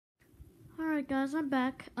Alright guys, I'm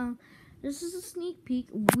back. This is a sneak peek.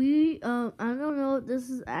 I don't know,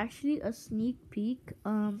 this is actually a sneak peek.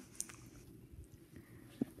 So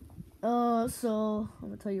I'm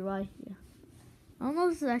gonna tell you why. Yeah, I don't know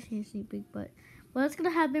if this is actually a sneak peek, but what's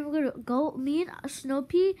gonna happen? We're gonna go, me and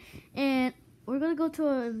Snowpea, and we're gonna go to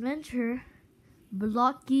an adventure,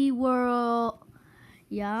 Blocky World.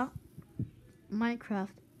 Yeah, Minecraft.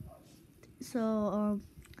 So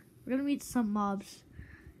we're gonna meet some mobs.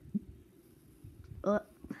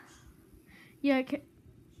 Yeah,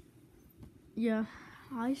 yeah.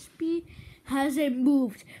 High speed hasn't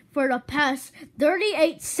moved for the past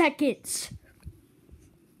 38 seconds.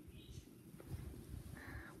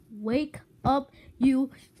 Wake up,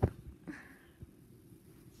 you.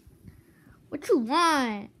 What you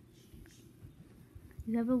want?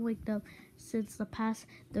 You haven't waked up since the past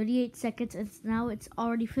 38 seconds, and now it's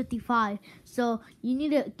already 55. So you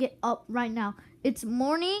need to get up right now. It's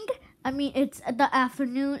morning. It's the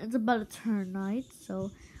afternoon. It's about to turn night. So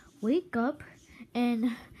wake up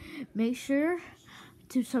and make sure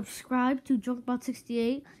to subscribe to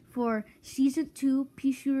Junkbot68 for Season 2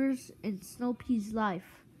 Peashooters and Snowpea's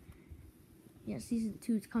Life. Yeah, Season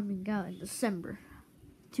 2 is coming out in December.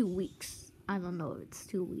 2 weeks. I don't know if it's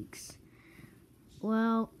 2 weeks.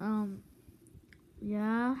 Well,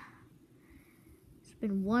 yeah. It's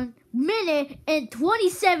been 1 minute and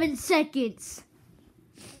 27 seconds.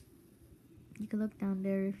 You can look down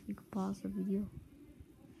there if you can pause the video.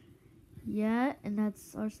 Yeah, and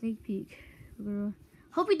that's our sneak peek.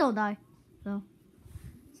 Hope we don't die. So,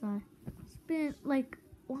 sorry. It's been like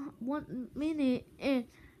 1 minute and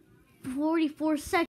 44 seconds.